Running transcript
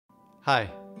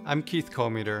Hi, I'm Keith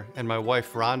Cometer, and my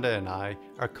wife Rhonda and I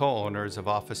are co-owners of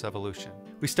Office Evolution.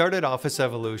 We started Office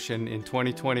Evolution in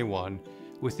 2021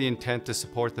 with the intent to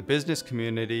support the business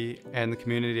community and the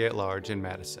community at large in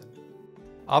Madison.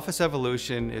 Office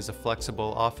Evolution is a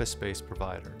flexible office space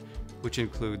provider, which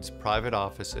includes private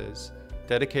offices,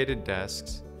 dedicated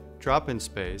desks, drop-in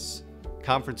space,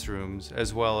 conference rooms,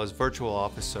 as well as virtual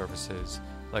office services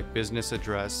like business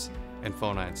address and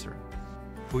phone answering.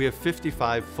 We have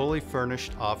 55 fully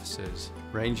furnished offices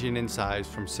ranging in size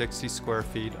from 60 square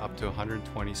feet up to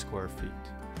 120 square feet.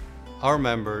 Our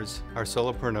members are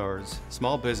solopreneurs,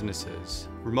 small businesses,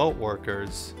 remote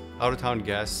workers, out-of-town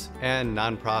guests, and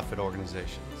nonprofit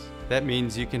organizations. That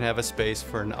means you can have a space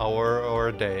for an hour or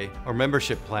a day, or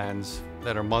membership plans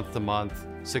that are month to month,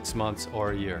 6 months,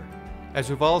 or a year. As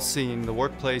we've all seen, the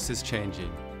workplace is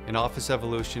changing, and Office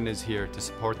Evolution is here to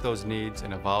support those needs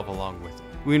and evolve along with it.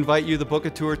 We invite you to book a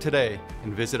tour today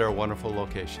and visit our wonderful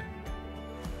location.